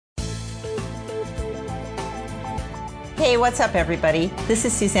Hey, what's up, everybody? This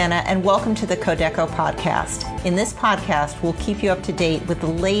is Susanna, and welcome to the Kodeco podcast. In this podcast, we'll keep you up to date with the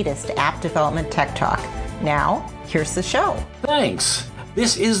latest app development tech talk. Now, here's the show. Thanks.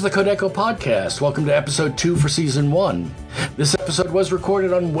 This is the Kodeco podcast. Welcome to episode 2 for season 1. This episode was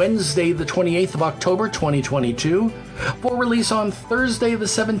recorded on Wednesday, the 28th of October, 2022, for release on Thursday, the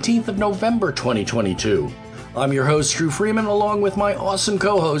 17th of November, 2022. I'm your host, Drew Freeman, along with my awesome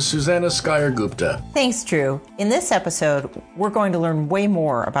co-host, Susanna Skyer-Gupta. Thanks, Drew. In this episode, we're going to learn way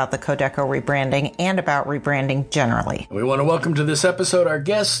more about the Kodeco rebranding and about rebranding generally. We want to welcome to this episode our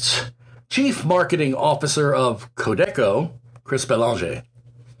guest, Chief Marketing Officer of Kodeco, Chris Belanger.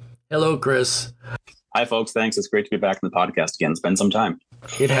 Hello, Chris. Hi, folks. Thanks. It's great to be back in the podcast again. It's been some time.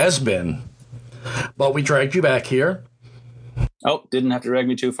 It has been. But we dragged you back here. Oh, didn't have to drag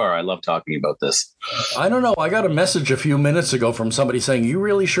me too far. I love talking about this. I don't know. I got a message a few minutes ago from somebody saying, "You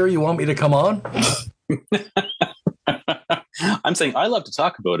really sure you want me to come on?" I'm saying I love to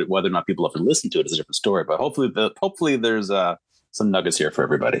talk about it. Whether or not people have to listen to it is a different story. But hopefully there's some nuggets here for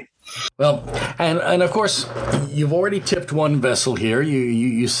everybody. Well, and of course, you've already tipped one vessel here.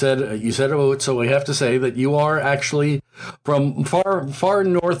 You said about, so we have to say that you are actually from far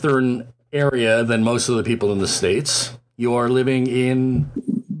northern area than most of the people in the States. You are living in...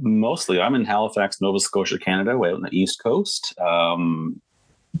 Mostly. I'm in Halifax, Nova Scotia, Canada, way out on the East Coast.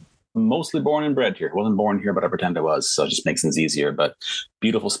 Mostly born and bred here. Wasn't born here, but I pretend I was, so it just makes things easier. But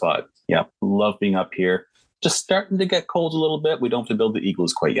beautiful spot. Yeah, love being up here. Just starting to get cold a little bit. We don't have to build the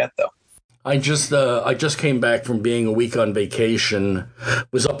igloos quite yet, though. I just came back from being a week on vacation.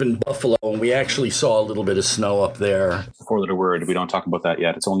 Was up in Buffalo, and we actually saw a little bit of snow up there. Four-letter word. We don't talk about that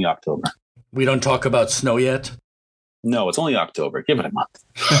yet. It's only October. We don't talk about snow yet? No, it's only October. Give it a month.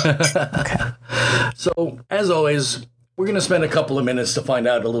 Okay. So, as always, we're going to spend a couple of minutes to find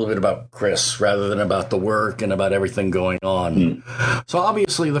out a little bit about Chris rather than about the work and about everything going on. So,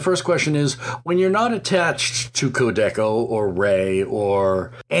 obviously, the first question is, when you're not attached to Kodeco or Ray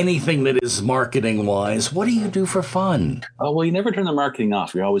or anything that is marketing-wise, what do you do for fun? Oh, well, you never turn the marketing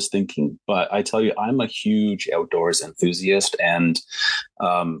off. You're always thinking. But I tell you, I'm a huge outdoors enthusiast and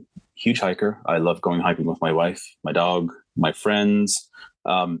huge hiker. I love going hiking with my wife, my dog, my friends.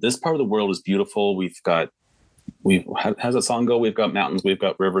 This part of the world is beautiful. How's that song go? We've got mountains, we've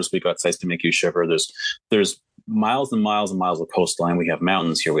got rivers, we've got sights to make you shiver. There's miles and miles and miles of coastline. We have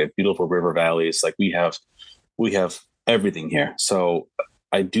mountains here. We have beautiful river valleys. Like we have everything here. So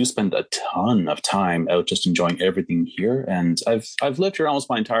I do spend a ton of time out just enjoying everything here. And I've lived here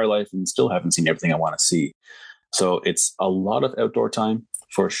almost my entire life and still haven't seen everything I want to see. So it's a lot of outdoor time.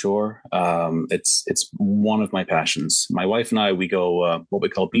 For sure. It's one of my passions. My wife and I, we go what we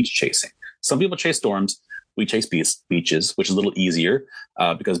call beach chasing. Some people chase storms. We chase beaches, which is a little easier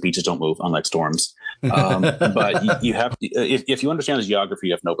because beaches don't move, unlike storms. But you have to, if you understand the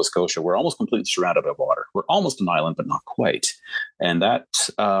geography of Nova Scotia, we're almost completely surrounded by water. We're almost an island, but not quite. And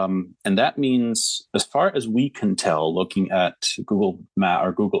that means, as far as we can tell, looking at Google Map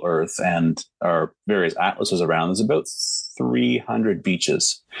or Google Earth and our various atlases around, there's about 300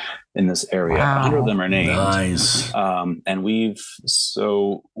 beaches in this area. Wow. 100 of them are named. Nice. And we've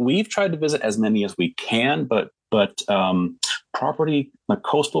tried to visit as many as we can, but property, like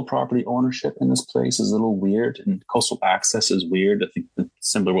coastal property ownership in this place is a little weird, and coastal access is weird. I think it's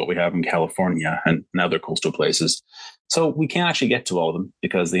similar to what we have in California and other coastal places. So we can't actually get to all of them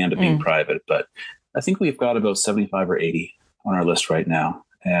because they end up being private. But I think we've got about 75 or 80 on our list right now.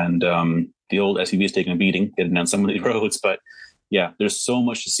 And the old SUV is taking a beating getting down some of these roads. But yeah, there's so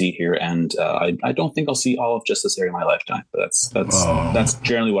much to see here, and I don't think I'll see all of just this area in my lifetime. But that's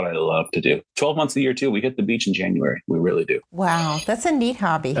generally what I love to do. 12 months a year too. We hit the beach in January. We really do. Wow, that's a neat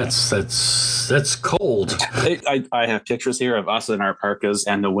hobby. That's cold. I have pictures here of us in our parkas,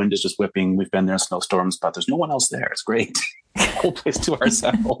 and the wind is just whipping. We've been there in snowstorms, but there's no one else there. It's great. Whole place to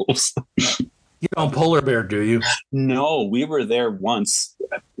ourselves. You don't polar bear, do you? No, we were there once.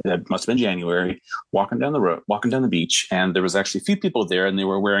 It must have been January, walking down the beach, and there was actually a few people there, and they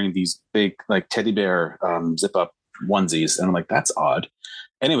were wearing these big, like, teddy bear zip-up onesies, and I'm like, that's odd.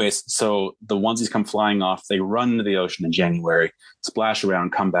 Anyways, so the onesies come flying off. They run into the ocean in January, splash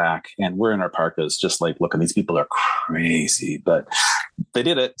around, come back, and we're in our parkas, just like, looking, these people are crazy, but they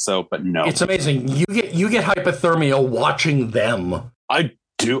did it. So, but no, it's amazing. You get hypothermia watching them. I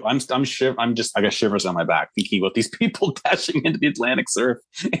do. I got shivers on my back thinking about these people dashing into the Atlantic surf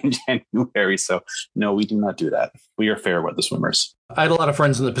in January. So no, we do not do that. We are fair weather swimmers. I had a lot of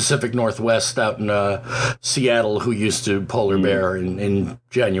friends in the Pacific Northwest out in Seattle who used to polar bear in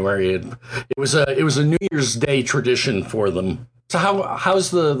January. It was a New Year's Day tradition for them So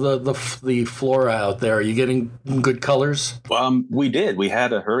how's the flora out there? Are you getting good colors? We did. We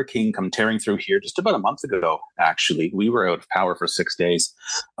had a hurricane come tearing through here just about a month ago, actually. We were out of power for 6 days.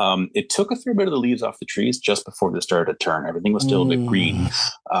 It took a fair bit of the leaves off the trees just before they started to turn. Everything was still a bit green.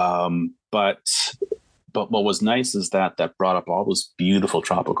 But what was nice is that brought up all this beautiful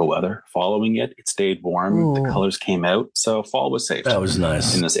tropical weather. Following it, it stayed warm. Ooh. The colors came out, so fall was saved. That was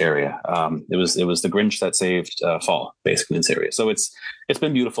nice in this area. It was the Grinch that saved fall, basically, in this area. So it's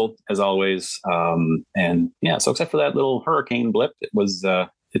been beautiful as always. And yeah, so except for that little hurricane blip, it was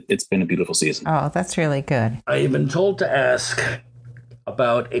it's been a beautiful season. Oh, that's really good. I've been told to ask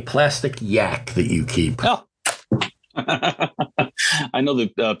about a plastic yak that you keep. Oh. I know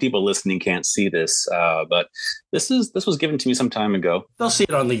that people listening can't see this, but this was given to me some time ago. They'll see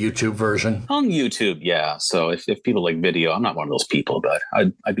it on the YouTube version. On YouTube, yeah. So if people like video, I'm not one of those people, but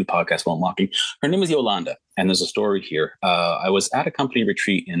I do podcasts while I'm walking. Her name is Yolanda, and there's a story here. I was at a company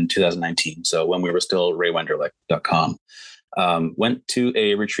retreat in 2019, so when we were still raywenderlich.com. Went to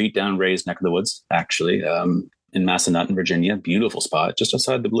a retreat down Ray's neck of the woods, actually, in Massanutten, Virginia. Beautiful spot, just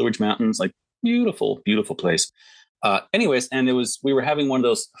outside the Blue Ridge Mountains. Like beautiful, beautiful place. Anyways, and we were having one of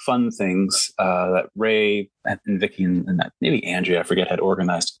those fun things that Ray and Vicky and maybe Andrea, I forget, had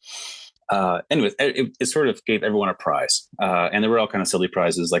organized. Anyways, it sort of gave everyone a prize, and there were all kind of silly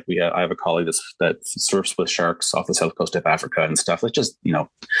prizes. Like I have a colleague that surfs with sharks off the south coast of Africa and stuff. It's just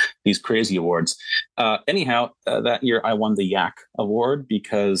these crazy awards. Anyhow, that year I won the Yak Award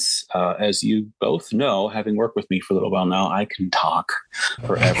because, as you both know, having worked with me for a little while now, I can talk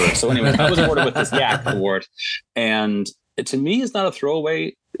forever. So anyway, I was awarded with this Yak Award, and to me, it's not a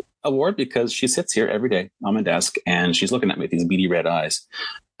throwaway award because she sits here every day on my desk and she's looking at me with these beady red eyes.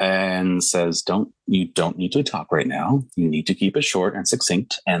 And says, you don't need to talk right now. You need to keep it short and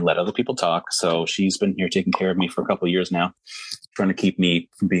succinct and let other people talk. So she's been here taking care of me for a couple of years now, trying to keep me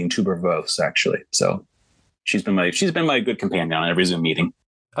from being too verbose, actually. So she's been my good companion on every Zoom meeting.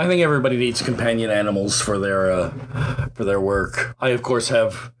 I think everybody needs companion animals for their work. I, of course,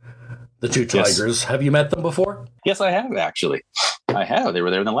 have the two tigers. Yes. Have you met them before? Yes, I have, actually. I have. They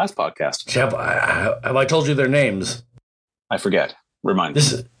were there in the last podcast. Have I told you their names? I forget. Remind me.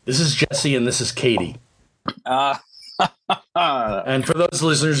 This is Jesse and this is Katie. And for those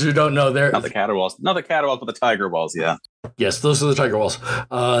listeners who don't know, they're not the caterwauls, but the tiger walls. Yeah. Yes, those are the tiger walls.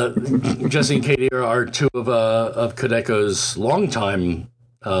 Jesse and Katie are two of Kodeco's longtime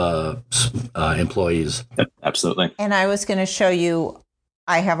employees. Yep, absolutely. And I was going to show you.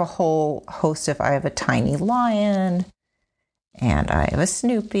 I have a whole host of. I have a tiny lion. And I have a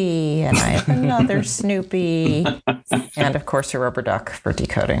Snoopy, and I have another Snoopy, and of course a rubber duck for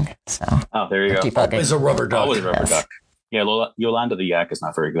decoding. So, there you go. Debugging. Always a rubber duck. Always a rubber duck. Yeah, Yolanda the yak is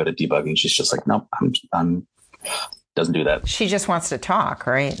not very good at debugging. She's just like, nope, I'm doesn't do that. She just wants to talk,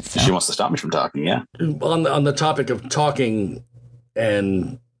 right? So. She wants to stop me from talking. Yeah. On the topic of talking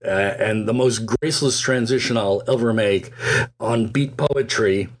and the most graceless transition I'll ever make on beat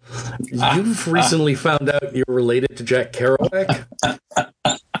poetry. You've recently found out you're related to Jack Kerouac.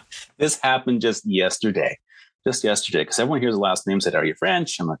 This happened just yesterday, because everyone hears the last name said, "Are you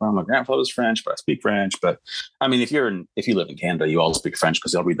French?" I'm like, "Well, my grandfather's French, but I speak French." But I mean, if you live in Canada, you all speak French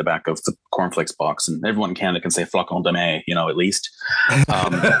because they'll read the back of the cornflakes box, and everyone in Canada can say "flocon de mai," at least.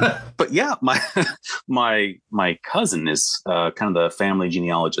 But yeah, my cousin is kind of the family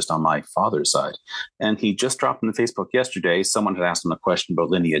genealogist on my father's side, and he just dropped on Facebook yesterday. Someone had asked him a question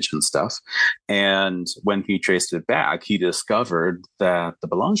about lineage and stuff, and when he traced it back, he discovered that the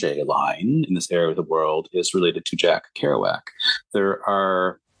Belanger line in this area of the world is related to Jack Kerouac.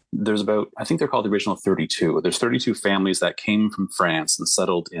 There's about, I think they're called the original 32. There's 32 families that came from France and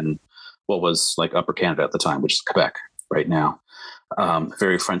settled in what was like Upper Canada at the time, which is Quebec right now.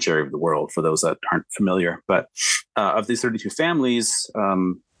 Very French area of the world for those that aren't familiar. But of these 32 families,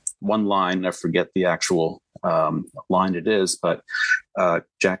 one line, I forget the actual line it is, but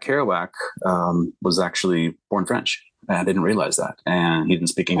Jack Kerouac was actually born French. I didn't realize that. And he didn't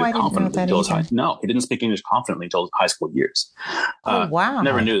speak English confidently until his he didn't speak English confidently until his high school years. Wow.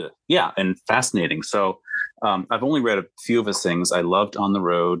 Never knew that. Yeah. And fascinating. So I've only read a few of his things. I loved On the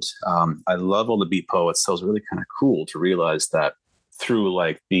Road. I love all the beat poets. So it was really kind of cool to realize that through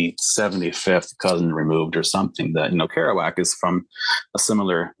like the 75th cousin removed or something that, Kerouac is from a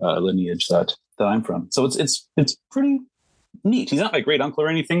similar lineage that I'm from. So it's pretty neat. He's not my great uncle or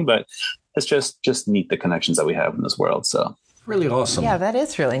anything, but it's just neat the connections that we have in this world. So really awesome. Yeah, that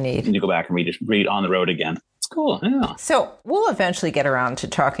is really neat. You go back and read On the Road again. It's cool. Yeah. So we'll eventually get around to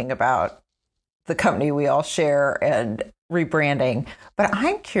talking about the company we all share and rebranding. But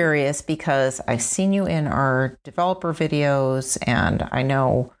I'm curious because I've seen you in our developer videos, and I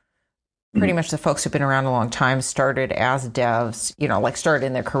know pretty much the folks who've been around a long time started as devs, like started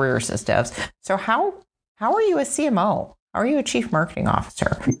in their careers as devs. So how are you a CMO? How are you a chief marketing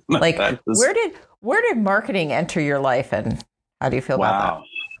officer? Like where did marketing enter your life, and how do you feel about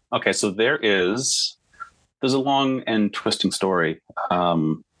that? Okay, so there's a long and twisting story.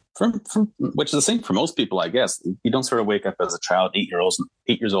 From which is the same for most people, I guess. You don't sort of wake up as a child, 8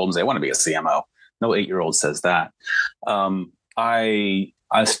 years old, and say, I want to be a CMO. No 8-year-old says that. I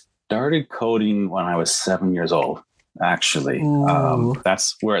started coding when I was 7 years old. Actually,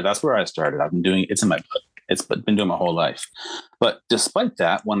 that's where I started. I've been doing it's in my blood. It's been doing my whole life. But despite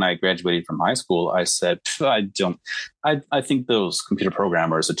that, when I graduated from high school, I said, I think those computer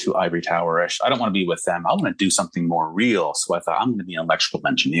programmers are too ivory tower-ish. I don't want to be with them. I want to do something more real. So I thought I'm going to be an electrical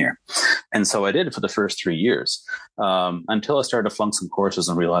engineer. And so I did it for the first 3 years until I started to flunk some courses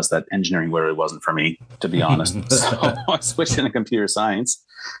and realized that engineering really wasn't for me, to be honest. So I switched into computer science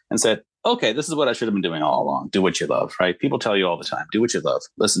and said, okay, this is what I should have been doing all along. Do what you love, right? People tell you all the time, do what you love,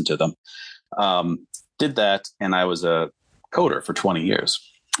 listen to them. Did that, and I was a coder for 20 years.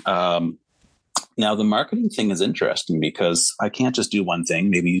 Now, the marketing thing is interesting because I can't just do one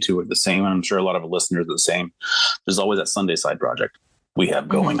thing. Maybe you two are the same, and I'm sure a lot of listeners are the same. There's always that Sunday side project we have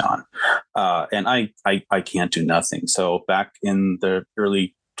going on. And I can't do nothing. So back in the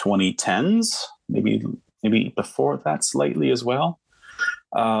early 2010s, maybe before that slightly as well,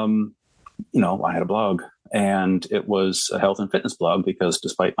 I had a blog. And it was a health and fitness blog because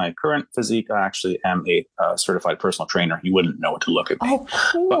despite my current physique, I actually am a certified personal trainer. You wouldn't know it to look at me. Oh,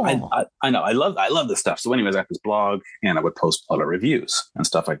 cool. But I know. I love this stuff. So anyways, I had this blog and I would post a lot of reviews and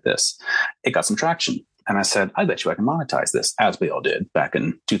stuff like this. It got some traction. And I said, I bet you I can monetize this, as we all did back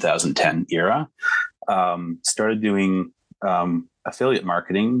in 2010 era. Started doing affiliate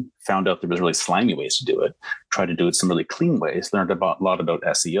marketing, found out there was really slimy ways to do it, tried to do it some really clean ways, learned a lot about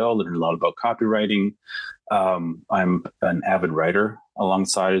SEO, learned a lot about copywriting. I'm an avid writer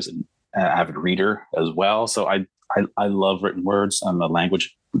alongside as an avid reader as well. So I love written words. I'm a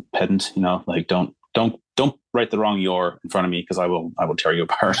language pedant, don't write the wrong "your" in front of me because I will tear you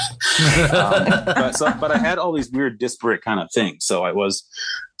apart. But I had all these weird disparate kind of things. So I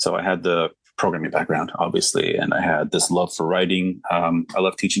had the programming background, obviously, and I had this love for writing. I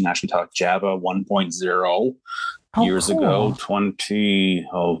love teaching. I actually taught Java 1.0 years ago,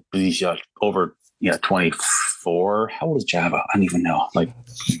 over 24. How old is Java? I don't even know.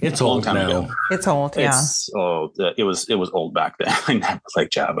 It's old now. Ago. It's old, yeah. It was old back then. I never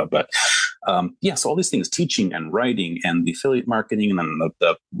liked Java, but so all these things, teaching and writing and the affiliate marketing and then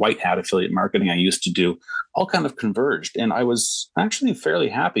the white hat affiliate marketing I used to do, all kind of converged. And I was actually fairly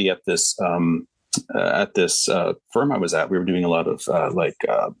happy at this firm I was at. We were doing a lot of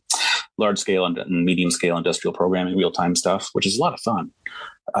large scale and medium scale industrial programming, real time stuff, which is a lot of fun.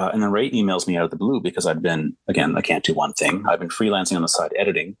 And then Ray emails me out of the blue because I can't do one thing. I've been freelancing on the side,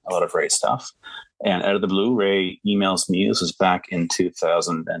 editing a lot of Ray stuff. And out of the blue, Ray emails me. This was back in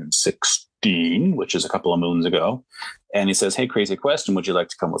 2016, which is a couple of moons ago. And he says, hey, crazy question. Would you like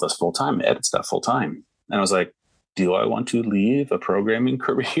to come with us full time and edit stuff full time? And I was like, do I want to leave a programming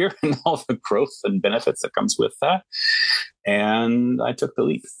career and all the growth and benefits that comes with that? And I took the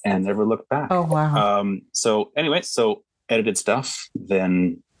leap and never looked back. Oh, wow. So edited stuff,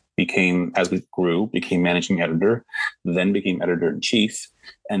 then as we grew, became managing editor, then became editor-in-chief.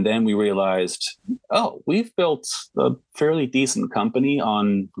 And then we realized, we've built a fairly decent company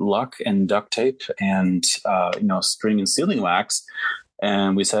on luck and duct tape and, string and sealing wax.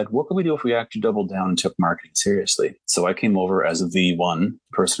 And we said, what could we do if we actually doubled down and took marketing seriously? So I came over as the one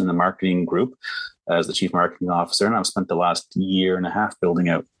person in the marketing group as the chief marketing officer. And I've spent the last year and a half building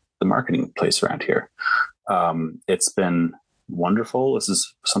out the marketing place around here. It's been wonderful. This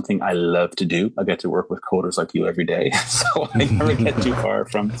is something I love to do. I get to work with coders like you every day. So I never get too far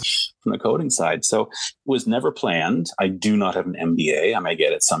from the coding side. So it was never planned. I do not have an MBA. I may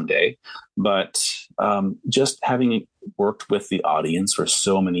get it someday. But just having worked with the audience for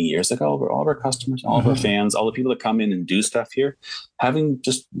so many years, like all of our customers, all of our fans, all the people that come in and do stuff here, having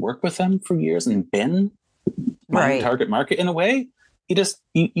just worked with them for years and been my target market in a way,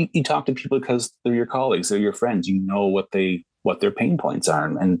 you talk to people because they're your colleagues, they're your friends, you know what their pain points are.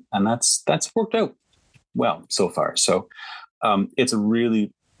 And that's worked out well so far. So it's a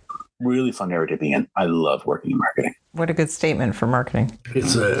really, really fun area to be in. I love working in marketing. What a good statement for marketing.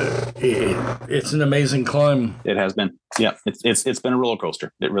 It's an amazing climb. It has been. Yeah, it's been a roller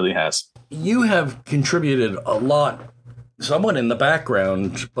coaster. It really has. You have contributed a lot somewhat in the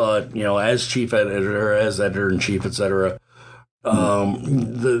background, but as chief editor, as editor in chief, etc.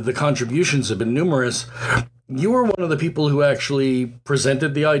 The contributions have been numerous. You were one of the people who actually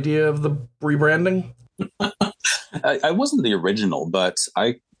presented the idea of the rebranding. I wasn't the original, but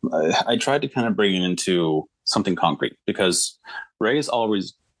I tried to kind of bring it into something concrete, because Ray has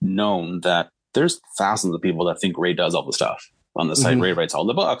always known that there's thousands of people that think Ray does all the stuff on the site. Ray writes all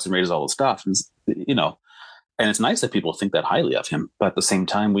the books and Ray does all the stuff. And, and it's nice that people think that highly of him. But at the same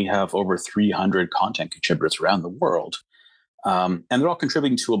time, we have over 300 content contributors around the world. And they're all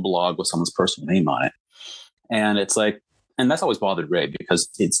contributing to a blog with someone's personal name on it. And it's like, and that's always bothered Ray, because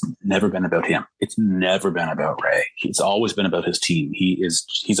it's never been about him. It's never been about Ray. It's always been about his team.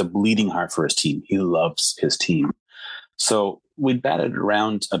 He's a bleeding heart for his team. He loves his team. So we batted it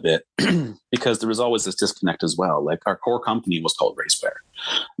around a bit because there was always this disconnect as well. Like, our core company was called Raceware.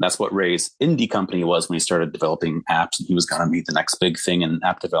 That's what Ray's indie company was when he started developing apps, and he was going to be the next big thing in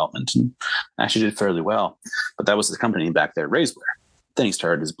app development, and actually did fairly well. But that was the company back there, Raceware. Then he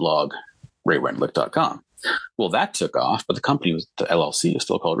started his blog, RayWendlick.com. Well, that took off, but the company the LLC is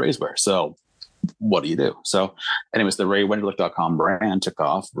still called Raceware. So what do you do? So anyways, the RayWendlick.com brand took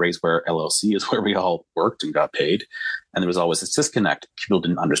off. Raceware LLC is where we all worked and got paid. And there was always this disconnect. People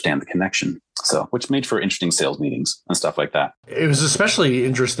didn't understand the connection. So, which made for interesting sales meetings and stuff like that. It was especially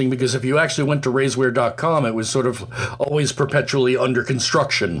interesting because if you actually went to raceware.com, it was sort of always perpetually under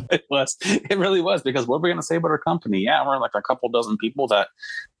construction. It was. It really was, because what were we going to say about our company? Yeah, we're like a couple dozen people that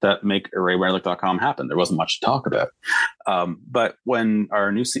make RayWendlick.com happen. There wasn't much to talk about. But when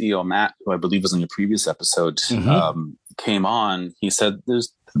our new CEO, Matt, who I believe was in your previous episode, came on, he said,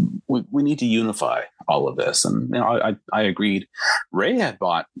 we need to unify all of this. And I agreed. Ray had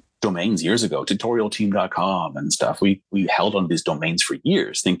bought domains years ago, tutorialteam.com and stuff. We held on these domains for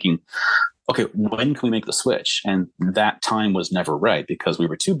years thinking, okay, when can we make the switch? And that time was never right, because we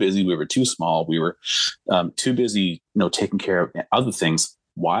were too busy. We were too small. We were too busy, taking care of other things.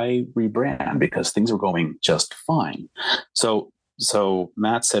 Why rebrand? Because things were going just fine. So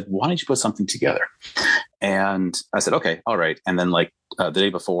Matt said, why don't you put something together? And I said, okay, all right. And then the day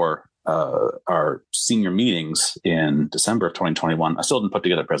before our senior meetings in December of 2021, I still didn't put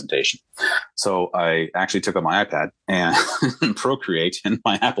together a presentation. So I actually took out my iPad and Procreate and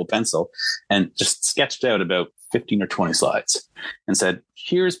my Apple Pencil and just sketched out about 15 or 20 slides and said,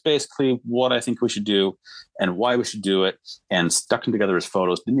 here's basically what I think we should do and why we should do it, and stuck them together as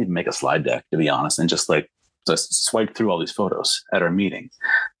photos. Didn't even make a slide deck, to be honest, and just swiped through all these photos at our meeting.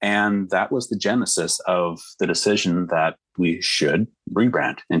 And that was the genesis of the decision that we should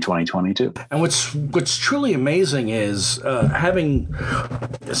rebrand in 2022. And what's truly amazing is having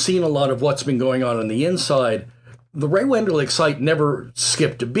seen a lot of what's been going on the inside, the Ray Wenderlich site never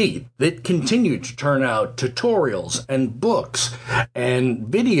skipped a beat. It continued to turn out tutorials and books and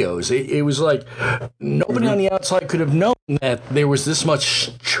videos. It was like nobody on the outside could have known that there was this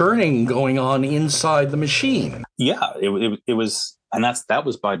much churning going on inside the machine. Yeah, it was, and that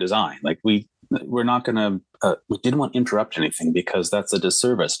was by design. Like we're not going to, we didn't want to interrupt anything, because that's a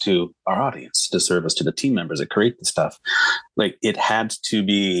disservice to our audience, disservice to the team members that create the stuff. Like, it had to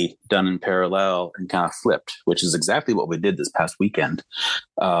be done in parallel and kind of flipped, which is exactly what we did this past weekend.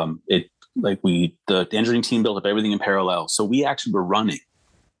 The engineering team built up everything in parallel. So we actually were running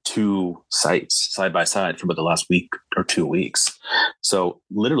two sites side by side for about the last week or 2 weeks. So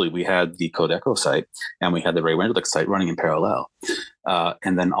literally we had the Kodeco site and we had the Ray Wenderlich site running in parallel.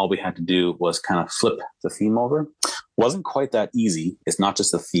 And then all we had to do was kind of flip the theme over. Wasn't quite that easy. It's not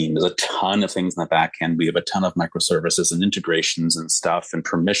just the theme. There's a ton of things in the back end. We have a ton of microservices and integrations and stuff and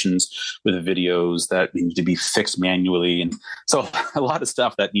permissions with videos that need to be fixed manually. And so a lot of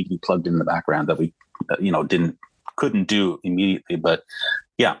stuff that need to be plugged in the background that we, couldn't do immediately. But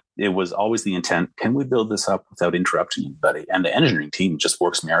yeah, it was always the intent. Can we build this up without interrupting anybody? And the engineering team just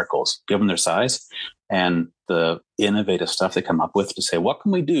works miracles, given their size and the innovative stuff they come up with to say, what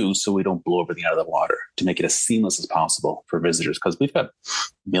can we do so we don't blow everything out of the water, to make it as seamless as possible for visitors? Because we've got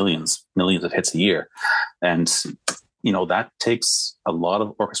millions of hits a year. And, that takes a lot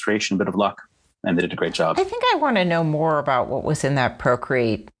of orchestration, a bit of luck. And they did a great job. I think I want to know more about what was in that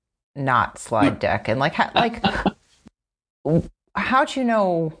Procreate not slide deck, and how'd you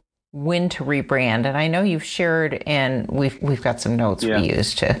know when to rebrand? And I know you've shared, and we've got some notes we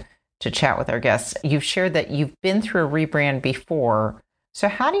use to chat with our guests. You've shared that you've been through a rebrand before. So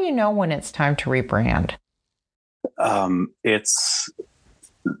how do you know when it's time to rebrand?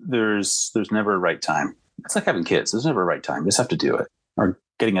 There's never a right time. It's like having kids. There's never a right time. You just have to do it. Or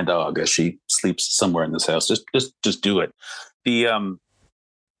getting a dog as she sleeps somewhere in this house. Just do it.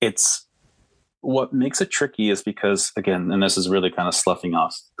 what makes it tricky is because, again, and this is really kind of sloughing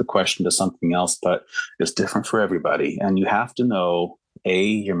off the question to something else, but it's different for everybody. And you have to know, A,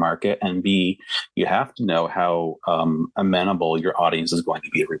 your market, and B, you have to know how amenable your audience is going to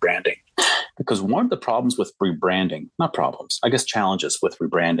be to rebranding. Because one of the problems with rebranding, not problems, I guess challenges with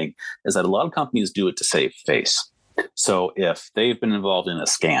rebranding, is that a lot of companies do it to save face. So if they've been involved in a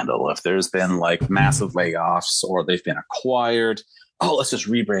scandal, if there's been like massive layoffs or they've been acquired, let's just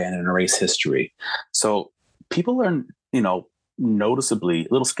rebrand and erase history. So people are, noticeably a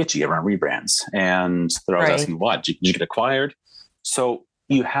little sketchy around rebrands. And they're always asking, what? Did you get acquired? So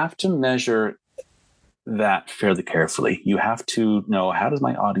you have to measure that fairly carefully. You have to know, how does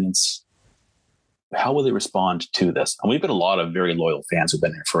my audience, how will they respond to this? And we've got a lot of very loyal fans who've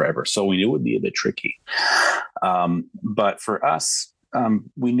been here forever. So we knew it would be a bit tricky. But for us,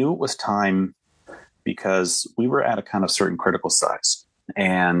 we knew it was time because we were at a kind of certain critical size.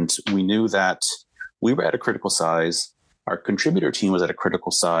 And we knew that we were at a critical size. Our contributor team was at a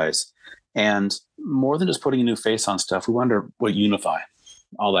critical size. And more than just putting a new face on stuff, we wanted to unify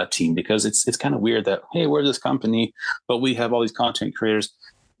all that team, because it's kind of weird that, hey, we're this company, but we have all these content creators.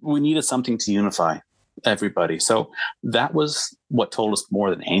 We needed something to unify everybody. So that was what told us more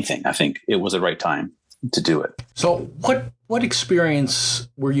than anything. I think it was the right time to do it. So what experience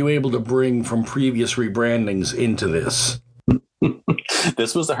were you able to bring from previous rebrandings into this?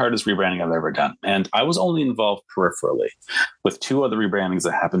 This was the hardest rebranding I've ever done. And I was only involved peripherally with two other rebrandings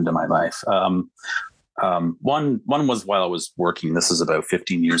that happened in my life. One was while I was working. This is about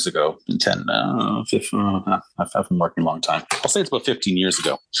 15 years ago. I've been working a long time. I'll say it's about 15 years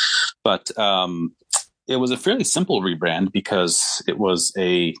ago. But it was a fairly simple rebrand because it was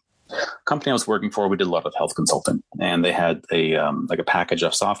a company I was working for. We did a lot of health consulting, and they had a package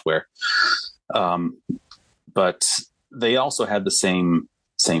of software. But they also had the same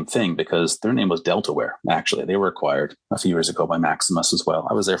thing, because their name was Deltaware. Actually, they were acquired a few years ago by Maximus as well.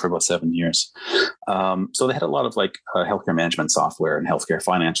 I was there for about 7 years. So they had a lot of healthcare management software and healthcare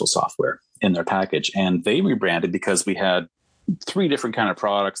financial software in their package. And they rebranded because we had 3 different kind of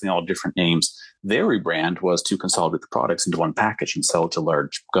products and they all different names. Their rebrand was to consolidate the products into one package and sell it to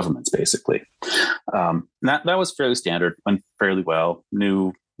large governments, basically. That was fairly standard, went fairly well.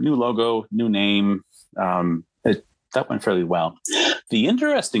 New logo, new name. That went fairly well. The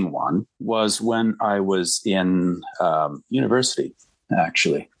interesting one was when I was in university,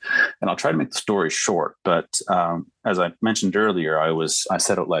 actually. And I'll try to make the story short, but as I mentioned earlier, I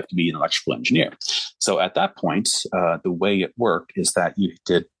set out life to be an electrical engineer. So at that point, the way it worked is that you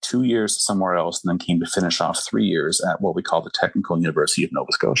did 2 years somewhere else and then came to finish off 3 years at what we call the Technical University of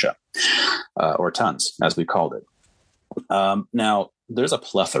Nova Scotia, or TUNS, as we called it. Now, there's a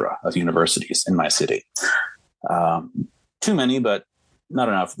plethora of universities in my city. Too many, but not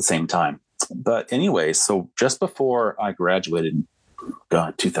enough at the same time. But anyway, so just before I graduated,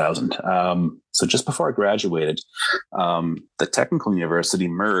 2000. So just before I graduated, the Technical University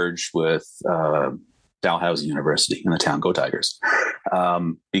merged with Dalhousie University in the town Go Tigers,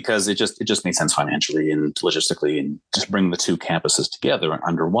 because it just made sense financially and logistically, and just bring the two campuses together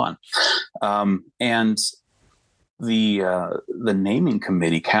under one. And the naming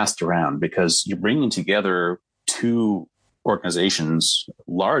committee cast around, because you're bringing together two organizations,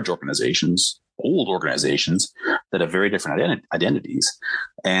 large organizations, old organizations that have very different identities.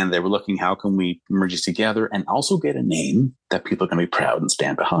 And they were looking, how can we merge these together and also get a name that people are going to be proud and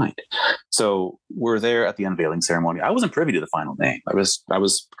stand behind? So we're there at the unveiling ceremony. I wasn't privy to the final name. I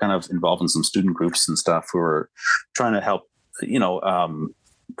was kind of involved in some student groups and stuff who were trying to help,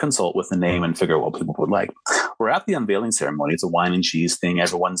 consult with the name and figure out what people would like. We're at the unveiling ceremony. It's a wine and cheese thing.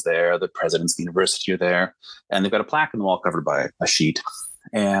 Everyone's there. The presidents of the university are there. And they've got a plaque on the wall covered by a sheet.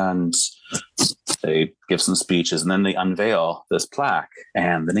 And they give some speeches, and then they unveil this plaque,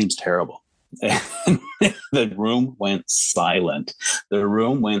 and the name's terrible. And the room went silent.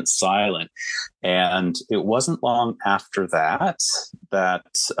 And it wasn't long after that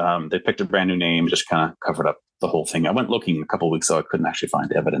they picked a brand new name, just kind of covered up the whole thing. I went looking a couple of weeks ago. I couldn't actually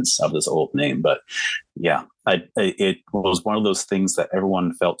find evidence of this old name, but yeah, it was one of those things that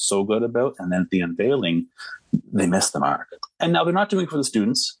everyone felt so good about. And then at the unveiling, they missed the mark. And now they're not doing it for the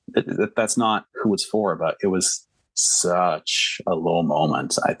students. That's not who it's for, but it was such a low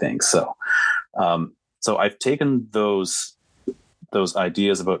moment, I think. So I've taken those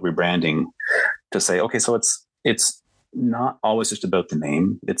ideas about rebranding to say, okay, so it's not always just about the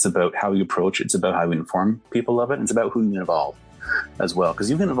name. It's about how you approach it. It's about how you inform people of it. And it's about who you involve as well. Because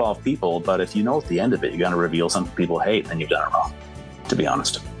you can involve people, but if you know at the end of it, you're going to reveal something people hate, then you've done it wrong. to be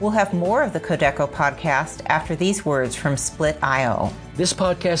honest. We'll have more of the Kodeco podcast after these words from Split.io. This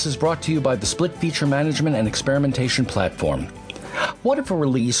podcast is brought to you by the Split Feature Management and Experimentation Platform. What if a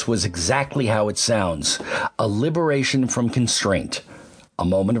release was exactly how it sounds? A liberation from constraint, a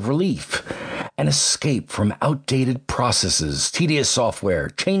moment of relief, an escape from outdated processes, tedious software,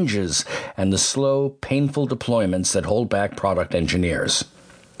 changes, and the slow, painful deployments that hold back product engineers.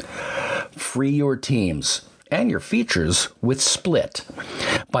 Free your teams and your features with Split.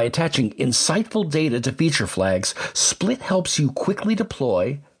 By attaching insightful data to feature flags, Split helps you quickly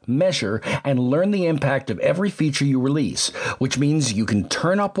deploy, measure, and learn the impact of every feature you release, which means you can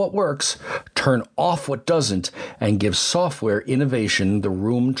turn up what works, turn off what doesn't, and give software innovation the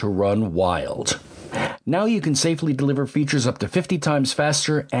room to run wild. Now you can safely deliver features up to 50 times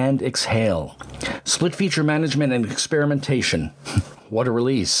faster and exhale. Split Feature Management and Experimentation. What a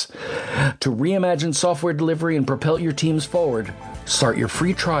release. To reimagine software delivery and propel your teams forward, start your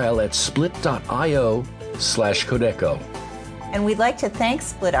free trial at split.io/Kodeco. And we'd like to thank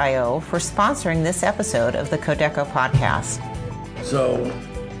Split.io for sponsoring this episode of the Kodeco podcast. So,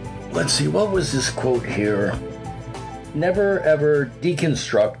 let's see, what was this quote here? Never ever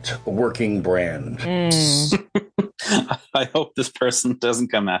deconstruct a working brand. I hope this person doesn't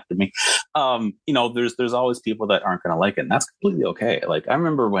come after me. There's always people that aren't going to like it, and that's completely okay. Like, I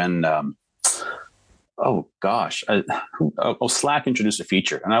remember when, Slack introduced a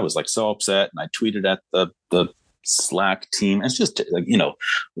feature, and I was like so upset, and I tweeted at the Slack team. It's just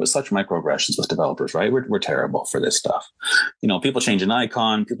with such microaggressions with developers, right? We're terrible for this stuff. People change an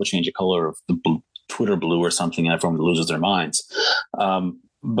icon, people change the color of the Twitter blue or something, and everyone loses their minds.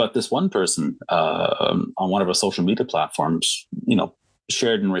 But this one person on one of our social media platforms,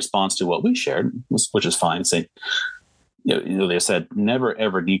 shared in response to what we shared, which is fine, saying, they said, never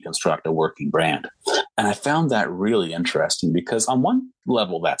ever deconstruct a working brand. And I found that really interesting because on one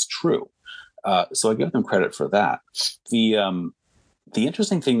level, that's true. So I give them credit for that. The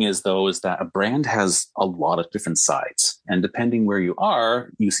interesting thing is that a brand has a lot of different sides, and depending where you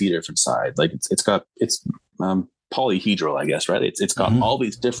are, you see a different side. Like it's polyhedral, I guess, right? It's got all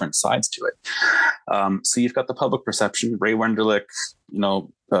these different sides to it. So you've got the public perception, Ray Wenderlich,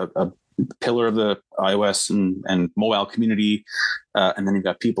 a pillar of the iOS and mobile community. And then you've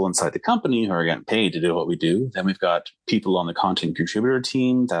got people inside the company who are getting paid to do what we do. Then we've got people on the content contributor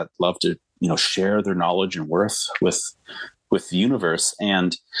team that love to, share their knowledge and worth with the universe.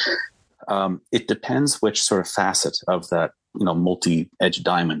 And it depends which sort of facet of that, multi-edged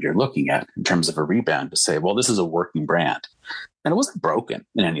diamond you're looking at in terms of a rebrand to say, well, this is a working brand. And it wasn't broken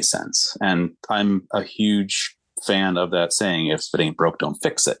in any sense. And I'm a huge fan of that saying, if it ain't broke, don't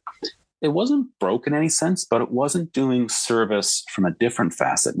fix it. It wasn't broke in any sense, but it wasn't doing service from a different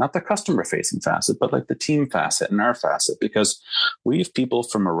facet, not the customer-facing facet, but like the team facet and our facet, because we have people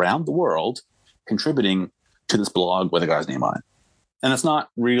from around the world contributing to this blog with a guy's name on it. And it's not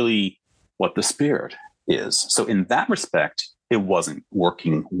really what the spirit is. So in that respect, it wasn't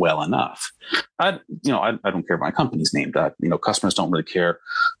working well enough. I don't care if my company's named that. Customers don't really care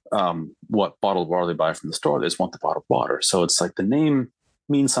what bottled water they buy from the store. They just want the bottled water. So it's like the name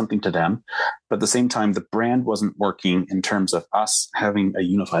means something to them, but at the same time, the brand wasn't working in terms of us having a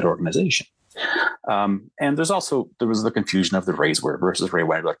unified organization. And there was the confusion of the Raysware versus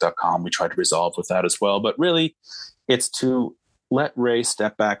RayWenderlich.com. We tried to resolve with that as well, but really it's to let Ray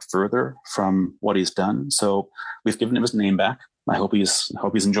step back further from what he's done. So we've given him his name back. I hope he's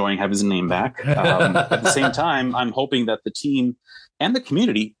enjoying having his name back. At the same time, I'm hoping that the team and the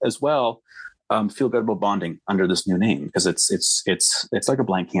community as well feel good about bonding under this new name, because it's like a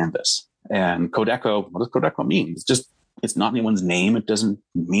blank canvas. And Kodeco, what does Kodeco mean? It's not anyone's name. It doesn't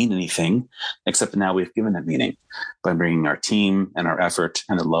mean anything, except that now we've given it meaning by bringing our team and our effort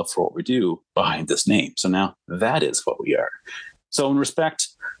and the love for what we do behind this name. So now that is what we are. So in respect,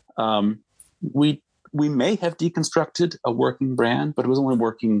 we may have deconstructed a working brand, but it was only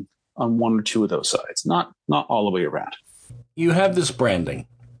working on one or two of those sides, not all the way around. You have this branding,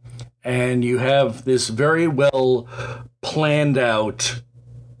 and you have this very well planned out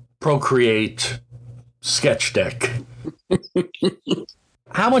Procreate sketch deck.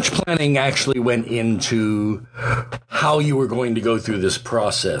 How much planning actually went into how you were going to go through this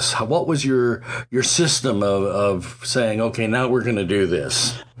process? What was your system of saying, okay, now we're going to do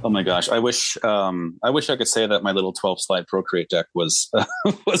this? Oh my gosh! I wish I could say that my little 12-slide Procreate deck was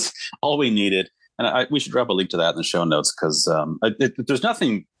was all we needed, and we should drop a link to that in the show notes, because there's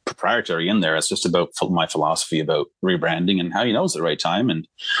nothing proprietary in there. It's just about my philosophy about rebranding and how you know it's the right time and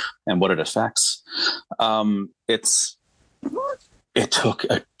what it affects. It took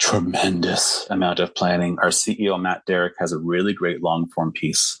a tremendous amount of planning. Our CEO, Matt Derrick, has a really great long form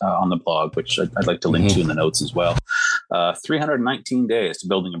piece on the blog, which I'd like to link to in the notes as well. 319 days to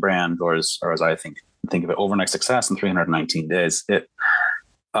building a brand, or as I think of it, overnight success in 319 days.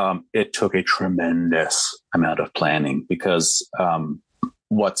 It took a tremendous amount of planning because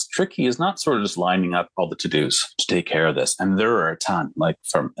what's tricky is not sort of just lining up all the to-dos to take care of this. And there are a ton, like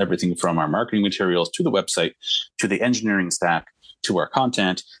from everything from our marketing materials to the website, to the engineering stack, to our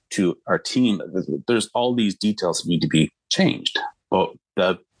content, to our team. There's all these details that need to be changed. But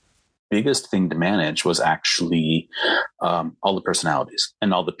the biggest thing to manage was actually all the personalities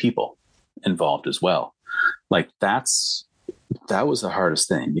and all the people involved as well. Like that was the hardest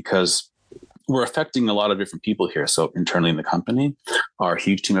thing because we're affecting a lot of different people here. So internally in the company, our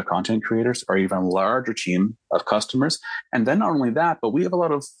huge team of content creators, our even larger team of customers. And then not only that, but we have a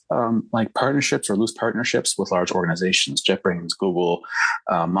lot of like partnerships or loose partnerships with large organizations, JetBrains, Google,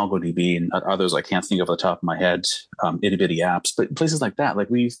 MongoDB, and others I can't think of off the top of my head, itty bitty apps, but places like that. Like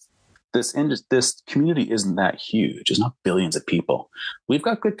this community isn't that huge. It's not billions of people. We've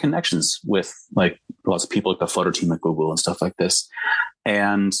got good connections with like lots of people like the Flutter team at Google and stuff like this.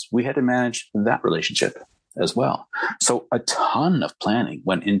 And we had to manage that relationship as well. So a ton of planning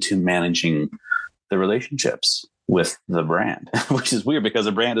went into managing the relationships with the brand, which is weird because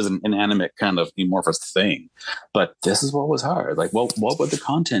a brand is an inanimate kind of amorphous thing. But this is what was hard. Like, well, what would the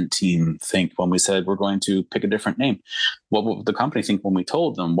content team think when we said we're going to pick a different name? What would the company think when we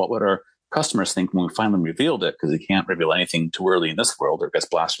told them? What would our customers think when we finally revealed it? Because you can't reveal anything too early in this world or it gets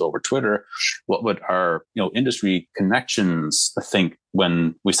blasted over Twitter. What would our industry connections think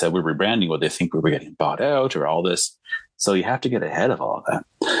when we said we're rebranding? Would they think we were getting bought out or all this? So you have to get ahead of all of that.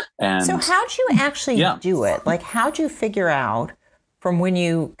 And so how'd you actually do it? Like, how'd you figure out from when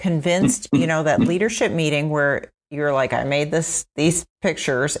you convinced, that leadership meeting where you're like, I made these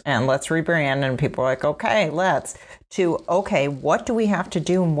pictures and let's rebrand, and people are like, okay, let's, to, okay, what do we have to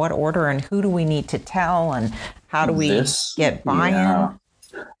do in what order and who do we need to tell and how do we get buy-in? Yeah.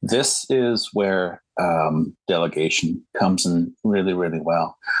 This is where delegation comes in really, really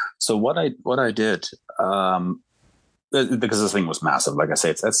well. So what I did, because this thing was massive, like I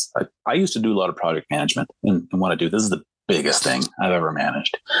say, I used to do a lot of project management and what I do. This is the biggest thing I've ever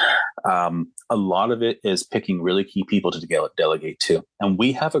managed. A lot of it is picking really key people to delegate to. And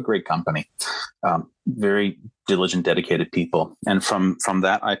we have a great company, very diligent, dedicated people. And from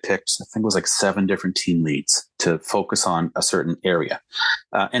that, I picked, I think it was like 7 different team leads to focus on a certain area.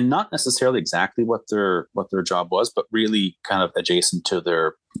 And not necessarily exactly what their job was, but really kind of adjacent to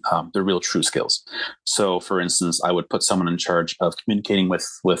their real true skills. So for instance, I would put someone in charge of communicating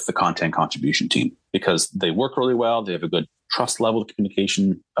with the content contribution team because they work really well. They have a good trust level of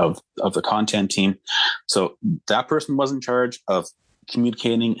communication of the content team. So that person was in charge of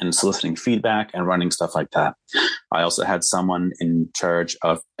communicating and soliciting feedback and running stuff like that. I also had someone in charge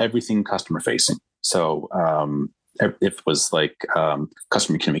of everything customer facing. So if it was like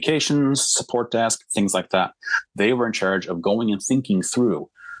customer communications, support desk, things like that, they were in charge of going and thinking through,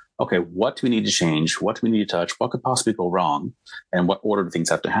 okay, what do we need to change? What do we need to touch? What could possibly go wrong? And what order do things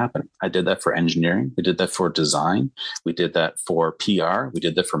have to happen? I did that for engineering. We did that for design. We did that for PR. We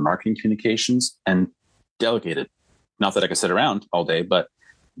did that for marketing communications and delegated. Not that I could sit around all day, but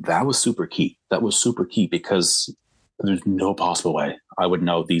that was super key. That was super key because there's no possible way I would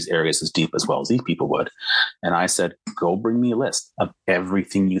know these areas as deep as well as these people would. And I said, go bring me a list of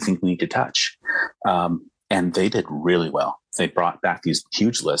everything you think we need to touch. And they did really well. They brought back these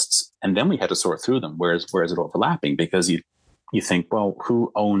huge lists, and then we had to sort through them. Where is it overlapping? Because you think, well,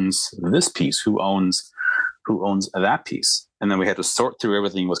 who owns this piece? Who owns that piece? And then we had to sort through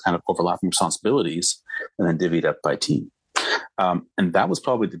everything was kind of overlapping responsibilities and then divvied up by team. And that was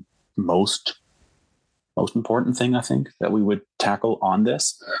probably the most important thing I think that we would tackle on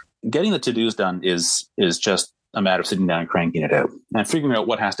this. Getting the to-dos done is just a matter of sitting down and cranking it out. And figuring out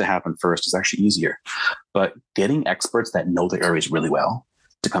what has to happen first is actually easier. But getting experts that know the areas really well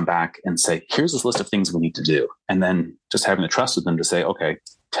to come back and say, here's this list of things we need to do. And then just having the trust with them to say, okay,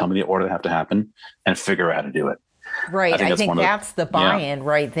 tell me the order that have to happen and figure out how to do it. Right. I think that's the buy-in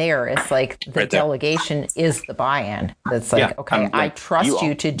right there. It's like the delegation is the buy-in. That's like, okay, I trust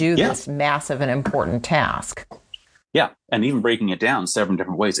you to do this massive and important task. Yeah. And even breaking it down 7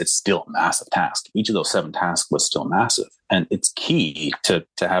 different ways, it's still a massive task. Each of those 7 tasks was still massive. And it's key to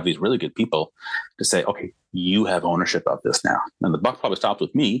have these really good people to say, okay, you have ownership of this now. And the buck probably stopped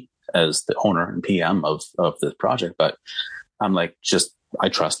with me as the owner and PM of this project. But I'm like, I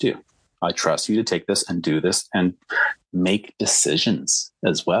trust you. I trust you to take this and do this and make decisions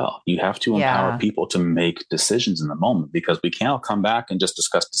as well. You have to empower people to make decisions in the moment, because we can't come back and just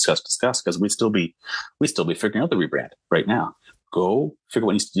discuss, because we'd still be figuring out the rebrand right now. Go figure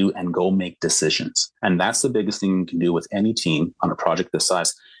what needs to do and go make decisions. And that's the biggest thing you can do with any team on a project this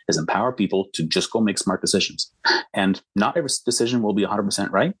size, is empower people to just go make smart decisions. And not every decision will be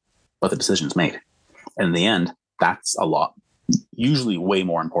 100% right, but the decision's made. And in the end, that's a lot, usually way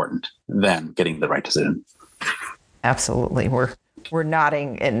more important than getting the right decision. Absolutely. We're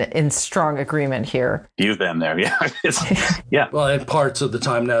nodding in strong agreement here. You've been there. Yeah. Yeah. Well, at parts of the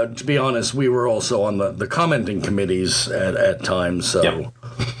time now, to be honest, we were also on the commenting committees at times. So,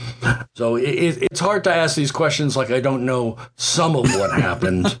 so it's hard to ask these questions like I don't know some of what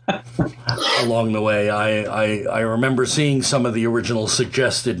happened along the way. I remember seeing some of the original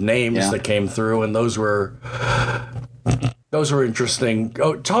suggested names that came through, and those were interesting.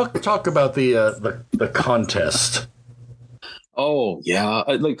 Oh, talk about the contest. Oh yeah,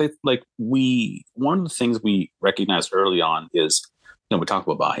 one of the things we recognized early on is, we talk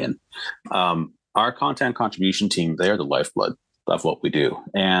about buy-in. Our content contribution team, they're the lifeblood of what we do,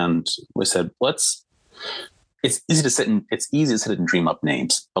 and we said, it's easy to sit and dream up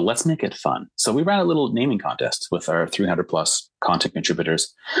names, but let's make it fun. So we ran a little naming contest with our 300 plus content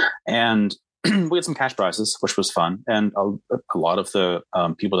contributors, and we had some cash prizes, which was fun. And a lot of the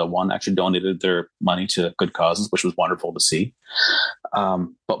people that won actually donated their money to good causes, which was wonderful to see.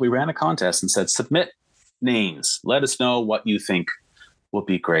 But we ran a contest and said, submit names. Let us know what you think will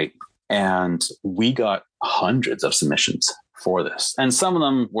be great. And we got hundreds of submissions for this. And some of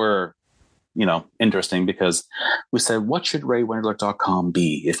them were, interesting, because we said, what should RayWenderlich.com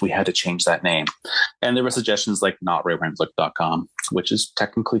be if we had to change that name? And there were suggestions like not RayWenderlich.com, which is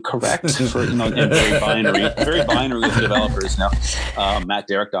technically correct for, and very binary with developers. Now,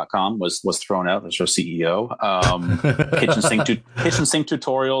 MattDerrick.com was thrown out as our CEO.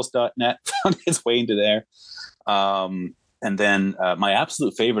 KitchenSinkTutorials.net found its way into there. And then my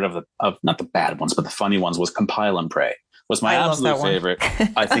absolute favorite of not the bad ones, but the funny ones was Compile and Pray. Was my absolute favorite.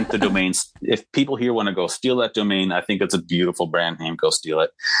 I think the domains, if people here want to go steal that domain, I think it's a beautiful brand name. Go steal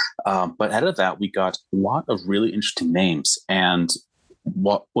it. But out of that, we got a lot of really interesting names. And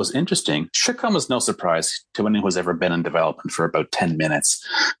what was interesting should come as no surprise to anyone who's ever been in development for about 10 minutes.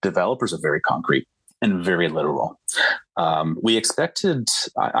 Developers are very concrete and very literal. We expected,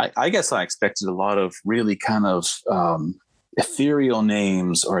 I guess I expected a lot of really kind of ethereal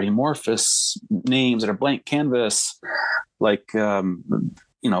names or amorphous names that are blank canvas, but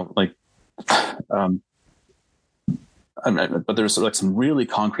there's like some really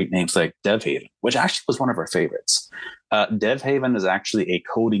concrete names like DevHaven, which actually was one of our favorites. DevHaven is actually a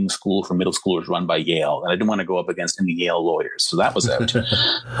coding school for middle schoolers run by Yale, and I didn't want to go up against any Yale lawyers, so that was out.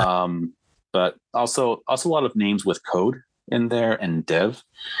 But also a lot of names with code in there and dev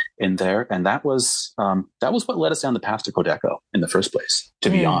in there. And that was what led us down the path to Kodeco in the first place, to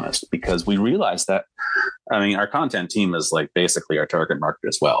be honest, because we realized that, our content team is like basically our target market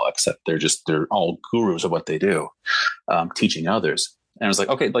as well, except they're all gurus of what they do, teaching others. And I was like,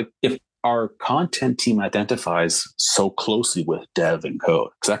 okay, like if our content team identifies so closely with dev and code,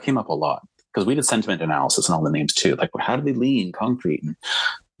 because that came up a lot, because we did sentiment analysis and all the names too. Like, how do they lean concrete and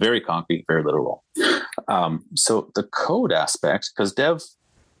very concrete, very literal. So the code aspect, because dev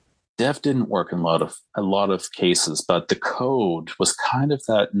didn't work in a lot of cases, but the code was kind of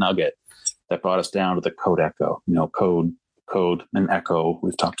that nugget that brought us down to the Kodeco. Code and Echo.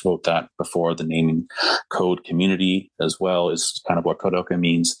 We've talked about that before. The naming code community as well is kind of what Kodeco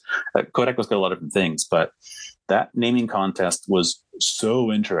means. Kodeco's got a lot of different things, but that naming contest was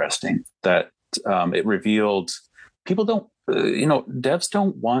so interesting that it revealed people don't. Devs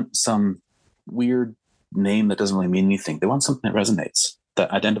don't want some weird name that doesn't really mean anything. They want something that resonates,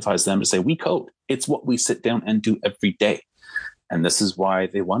 that identifies them to say, we code. It's what we sit down and do every day. And this is why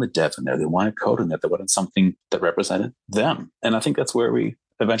they wanted dev in there. They wanted code in there. They wanted something that represented them. And I think that's where we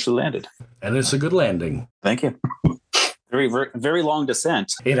eventually landed. And it's a good landing. Thank you. Very, very, very long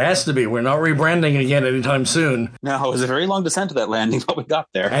descent. It has to be. We're not rebranding again anytime soon. No, it was a very long descent to that landing, but we got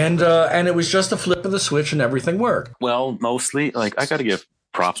there. And it was just a flip of the switch and everything worked. Well, mostly, I got to give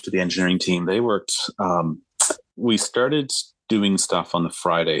props to the engineering team. They worked. We started doing stuff on the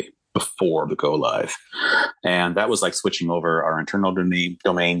Friday before the go live, and that was like switching over our internal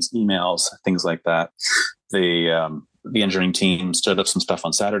domains, emails, things like that. The engineering team stood up some stuff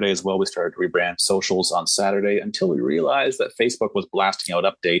on Saturday as well. We started to rebrand socials on Saturday until we realized that Facebook was blasting out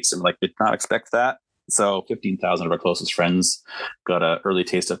updates, and we did not expect that. So 15,000 of our closest friends got an early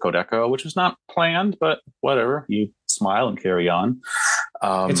taste of Kodeco, which was not planned, but whatever. You smile and carry on.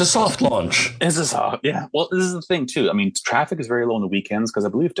 It's a soft launch. Yeah. Well, this is the thing too. I mean, traffic is very low on the weekends because I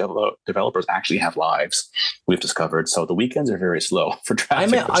believe developers actually have lives. We've discovered, so the weekends are very slow for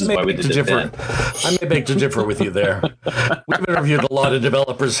traffic. I may beg to differ with you there. We've interviewed a lot of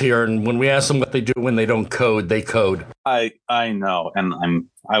developers here, and when we ask them what they do when they don't code, they code. I know, and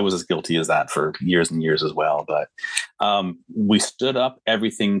I was as guilty as that for years and years as well. But we stood up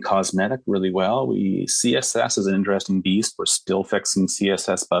everything cosmetic really well. CSS is an interesting beast. We're still fixing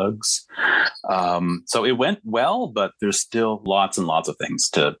CSS bugs. So it went well, but there's still lots and lots of things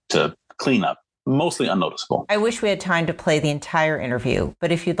to clean up. Mostly unnoticeable. I wish we had time to play the entire interview,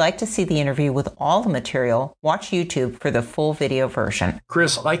 but if you'd like to see the interview with all the material, watch YouTube for the full video version.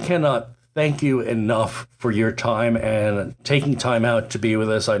 Chris, I cannot thank you enough for your time and taking time out to be with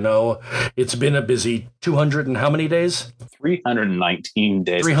us. I know it's been a busy 200 and how many days? 319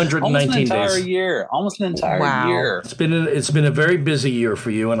 days. 319 days. Almost an entire year. It's been a very busy year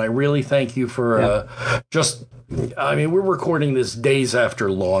for you, and I really thank you for we're recording this days after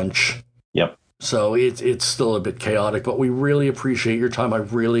launch. Yep. So it's still a bit chaotic, but we really appreciate your time. I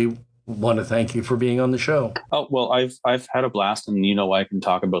really want to thank you for being on the show. Oh, well, I've had a blast, and I can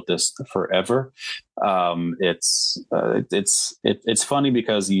talk about this forever. It's funny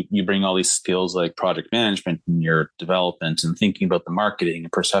because you bring all these skills like project management and your development and thinking about the marketing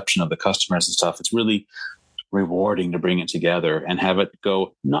and perception of the customers and stuff. It's really rewarding to bring it together and have it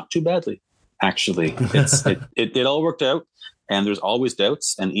go not too badly. Actually, it all worked out. And there's always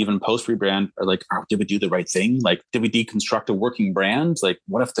doubts. And even post rebrand are like, did we do the right thing? Like, did we deconstruct a working brand? Like,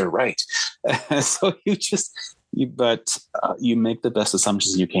 what if they're right? So you make the best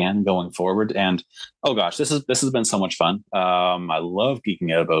assumptions you can going forward. And oh gosh, this has been so much fun. I love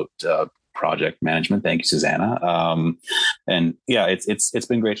geeking out about project management. Thank you, Susanna. And yeah, it's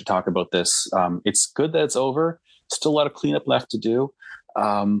been great to talk about this. It's good that it's over. Still a lot of cleanup left to do.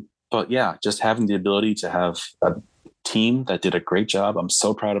 But yeah, just having the ability to have a team that did a great job. I'm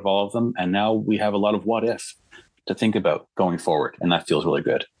so proud of all of them. And now we have a lot of what if to think about going forward. And that feels really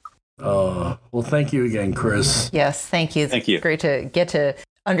good. Well, thank you again, Chris. Yes, thank you. Thank you. It's great to get to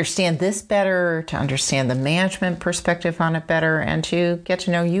understand this better, to understand the management perspective on it better, and to get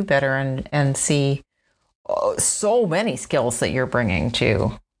to know you better and see so many skills that you're bringing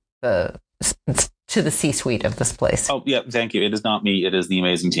to the C-suite of this place. Oh, yeah. Thank you. It is not me. It is the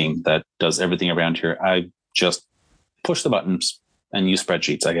amazing team that does everything around here. I just push the buttons and use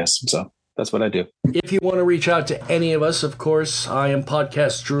spreadsheets, I guess. So that's what I do. If you want to reach out to any of us, of course, I am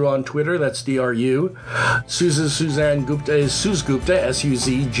Podcast Drew on Twitter. That's DRU. Suzanne Gupta is Suz Gupta,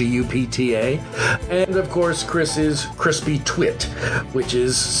 SUZGUPTA. And of course, Chris is Crispy Twit, which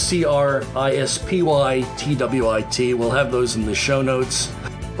is CRISPYTWIT. We'll have those in the show notes.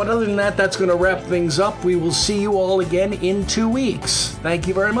 But other than that, that's going to wrap things up. We will see you all again in 2 weeks. Thank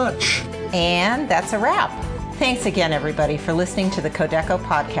you very much. And that's a wrap. Thanks again, everybody, for listening to the Kodeco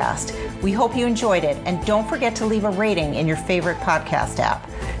podcast. We hope you enjoyed it, and don't forget to leave a rating in your favorite podcast app.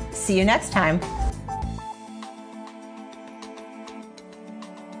 See you next time.